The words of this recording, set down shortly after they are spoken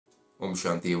Om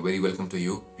Shanti, a very welcome to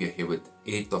you. We are here with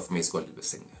 8th of May's God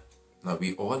Blessing. Now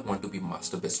we all want to be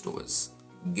master bestowers,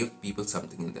 give people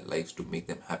something in their lives to make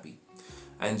them happy.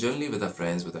 And generally with our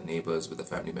friends, with our neighbors, with our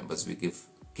family members, we give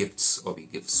gifts or we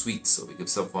give sweets or we give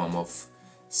some form of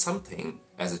something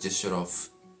as a gesture of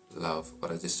love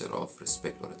or a gesture of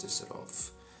respect or a gesture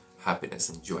of happiness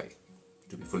and joy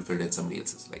to be fulfilled in somebody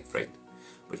else's life, right?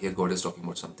 But here God is talking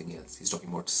about something else. He's talking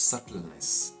about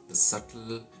subtleness, the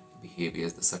subtle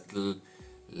behaviors, the subtle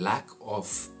lack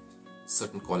of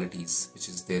certain qualities which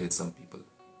is there in some people.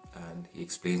 And he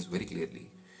explains very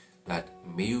clearly that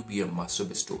may you be a master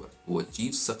bestower who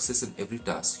achieves success in every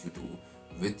task you do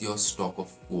with your stock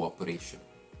of cooperation.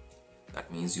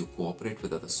 That means you cooperate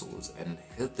with other souls and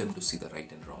help them to see the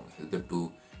right and wrong, help them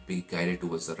to be guided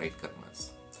towards the right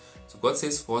karmas. So God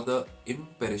says, for the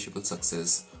imperishable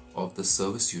success of the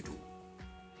service you do,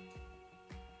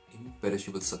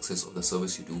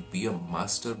 be a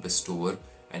master bestower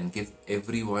and give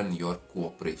everyone your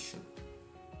cooperation.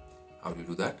 How do you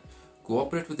do that?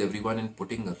 Cooperate with everyone in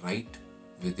putting right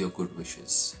with your good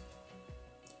wishes.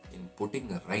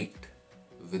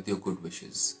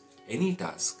 Any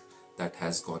task that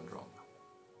has gone wrong.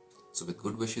 So with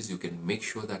good wishes, you can make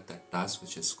sure that that task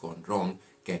which has gone wrong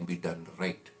can be done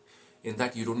right. In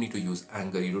that, you don't need to use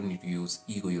anger, you don't need to use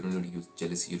ego, you don't need to use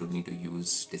jealousy, you don't need to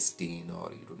use disdain,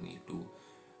 or you don't need to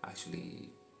actually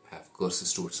have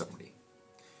curses towards somebody.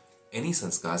 Any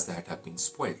sanskars that have been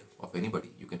spoiled of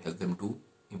anybody, you can help them to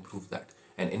improve that.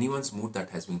 And anyone's mood that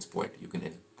has been spoiled, you can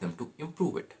help them to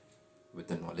improve it with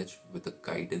the knowledge, with the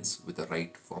guidance, with the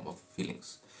right form of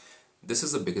feelings. This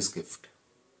is the biggest gift.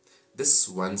 This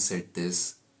one said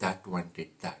this, that one did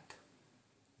that.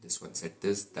 This one said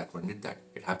this, that one did that.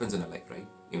 It happens in our life, right?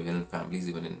 Even in families,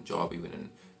 even in job, even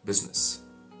in business,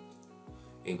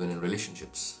 even in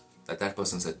relationships. That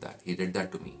person said that, he did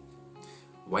that to me.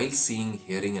 While seeing,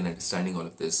 hearing and understanding all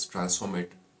of this, transform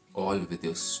it all with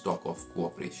your stock of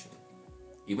cooperation.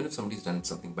 Even if somebody's done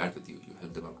something bad with you, you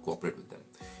help them out, cooperate with them.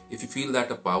 If you feel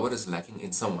that a power is lacking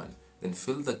in someone, then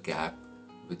fill the gap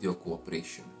with your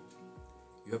cooperation.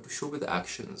 You have to show with the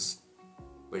actions,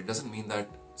 but it doesn't mean that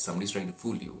somebody's trying to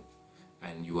fool you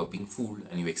and you are being fooled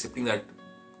and you're accepting that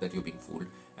you're being fooled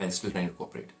and still trying to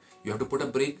cooperate. You have to put a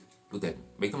break to them,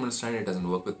 make them understand it doesn't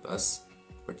work with us,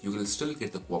 but you will still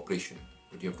get the cooperation,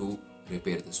 but you have to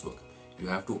repair this work. You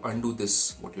have to undo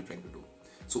this, what you're trying to do.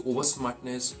 So over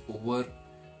smartness, over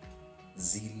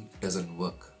zeal doesn't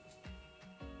work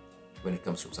when it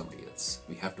comes from somebody else.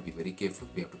 We have to be very careful,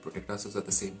 we have to protect ourselves at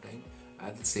the same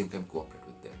time cooperate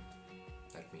with them.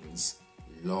 That means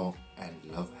law and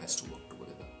love has to work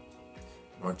together,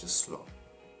 not just law.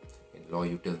 In law,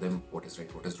 you tell them what is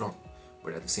right, what is wrong.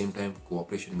 But at the same time,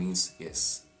 cooperation means,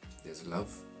 yes, there's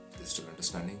love, there's still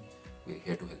understanding, we're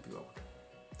here to help you out.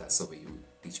 That's the way you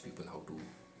teach people how to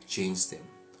change them,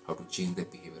 how to change their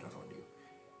behavior around you.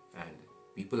 And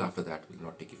people after that will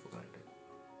not take you for granted.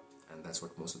 And that's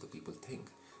what most of the people think.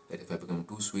 That if I become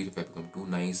too sweet, if I become too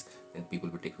nice, then people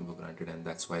will take me for granted. And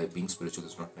that's why being spiritual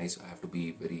is not nice. I have to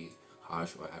be very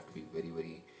harsh, or I have to be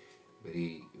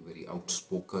very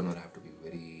outspoken, or I have to be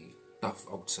very tough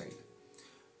outside.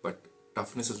 But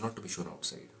toughness is not to be shown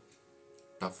outside.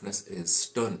 Toughness is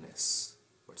sternness.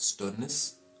 But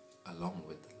sternness along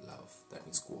with love, that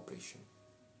means cooperation.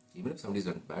 Even if somebody's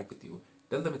done bad with you,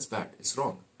 tell them it's bad, it's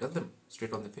wrong. Tell them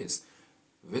straight on the face,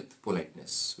 with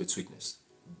politeness, with sweetness.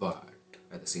 But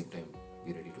at the same time,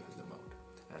 be ready to help them out.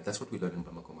 And that's what we learn in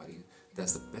Brahmakumaris.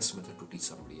 That's the best method to teach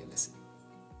somebody a lesson.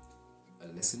 A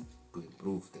lesson to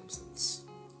improve themselves.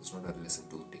 It's not a lesson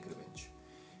to take revenge.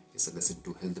 It's a lesson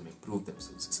to help them improve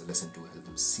themselves. It's a lesson to help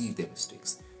them see their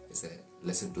mistakes. It's a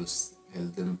lesson to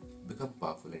help them become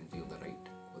powerful and be on the right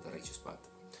or the righteous path.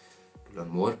 To learn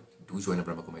more, do join a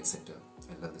Brahmakumaris center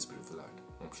and learn this beautiful art.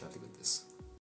 Om Shanti.